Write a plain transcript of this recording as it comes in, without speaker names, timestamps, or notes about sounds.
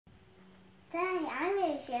Daddy, I'm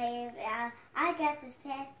going to show you. I got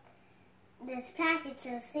this package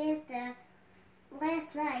from Santa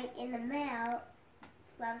last night in the mail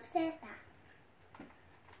from Santa.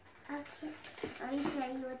 Okay, let me show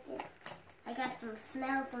you what this. I got some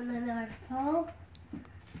snow from the North Pole.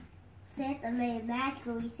 Santa made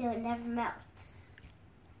magically so it never melts.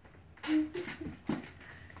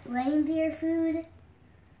 Reindeer food.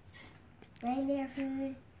 Reindeer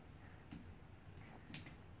food.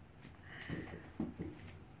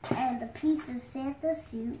 And a piece of Santa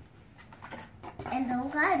suit. And a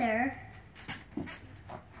letter.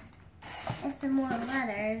 And some more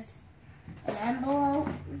letters. An envelope.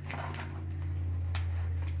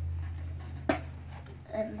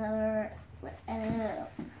 Another.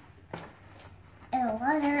 And a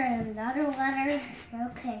letter and another letter.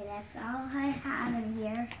 Okay, that's all I have in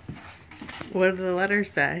here. What do the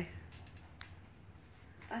letters say?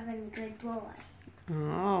 I'm a good boy.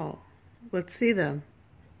 Oh, let's see them.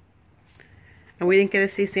 And we didn't get to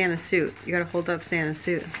see Santa's suit. You gotta hold up Santa's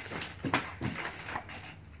suit.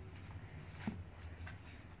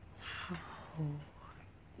 Wow.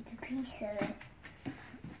 It's a piece of it.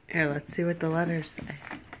 Here, let's see what the letters say.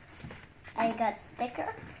 I got a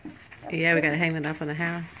sticker. Yeah, we gotta hang that up in the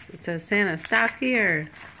house. It says, Santa, stop here.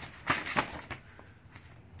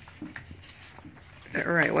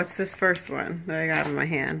 All right, what's this first one that I got in my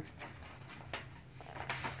hand?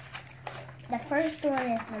 The first one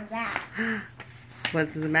is the map.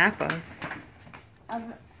 What's the map of? Of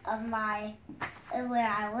where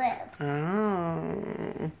I live.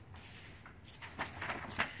 Oh.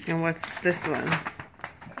 And what's this one?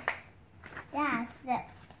 That's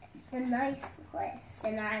the nice list,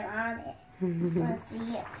 and I'm on it. Let's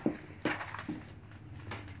see it.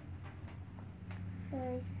 Let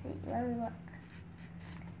me see. Let me look.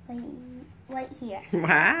 Right here.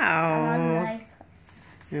 Wow. I'm on the nice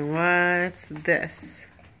list. And what's this?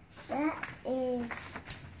 That is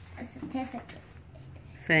a certificate.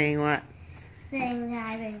 Saying what? Saying that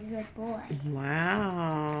I'm a good boy.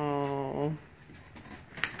 Wow.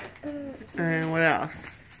 And what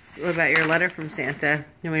else? What about your letter from Santa?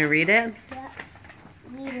 You want me to read it? Yep.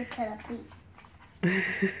 Read it to the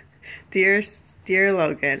feet. Dear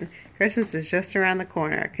Logan, Christmas is just around the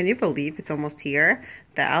corner. Can you believe it's almost here?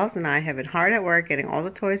 The elves and I have been hard at work getting all the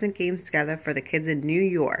toys and games together for the kids in New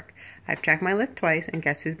York. I've checked my list twice, and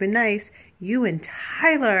guess who's been nice? You and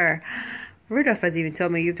Tyler. Rudolph has even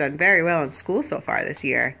told me you've done very well in school so far this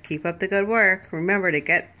year. Keep up the good work. Remember to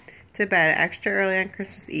get to bed extra early on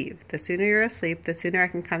Christmas Eve. The sooner you're asleep, the sooner I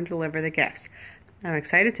can come deliver the gifts. I'm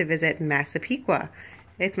excited to visit Massapequa.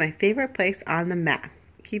 It's my favorite place on the map.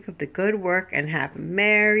 Keep up the good work and have a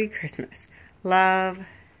Merry Christmas. Love,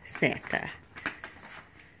 Santa.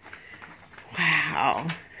 Wow.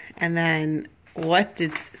 And then, what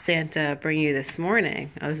did Santa bring you this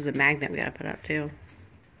morning? Oh, this is a magnet we gotta put up too.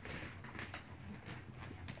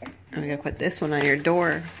 And we gotta put this one on your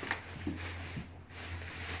door.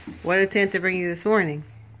 What did Santa bring you this morning?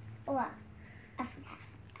 What? I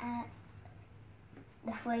forgot.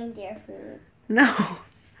 The reindeer food. No.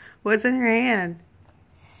 What's in your hand?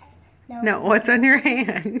 No, what's on your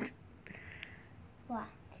hand? What?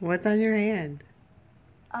 What's on your hand?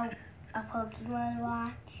 Oh, a Pokemon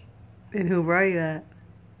watch. And who brought you it?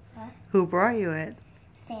 Huh? Who brought you it?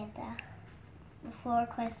 Santa. Before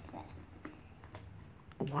Christmas.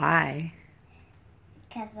 Why?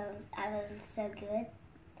 Because I was so good.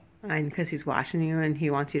 And because he's watching you and he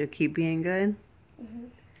wants you to keep being good? Mm-hmm.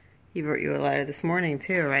 He wrote you a letter this morning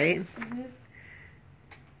too, right? Mm-hmm.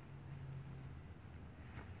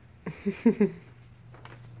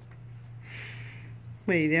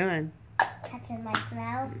 What are you doing? Catching my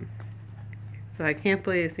smell. So I can't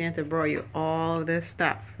believe Santa brought you all of this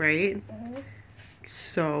stuff, right? Mm-hmm.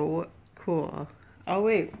 So cool. Oh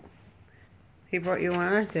wait, he brought you one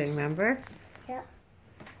other thing, remember? Yep.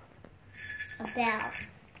 A bell.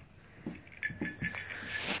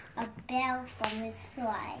 A bell from his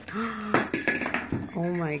sleigh.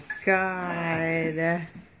 Oh my God.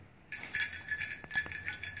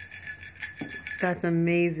 That's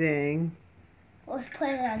amazing. Let's put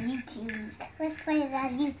it on YouTube. Let's put it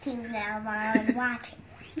on YouTube now while I'm watching.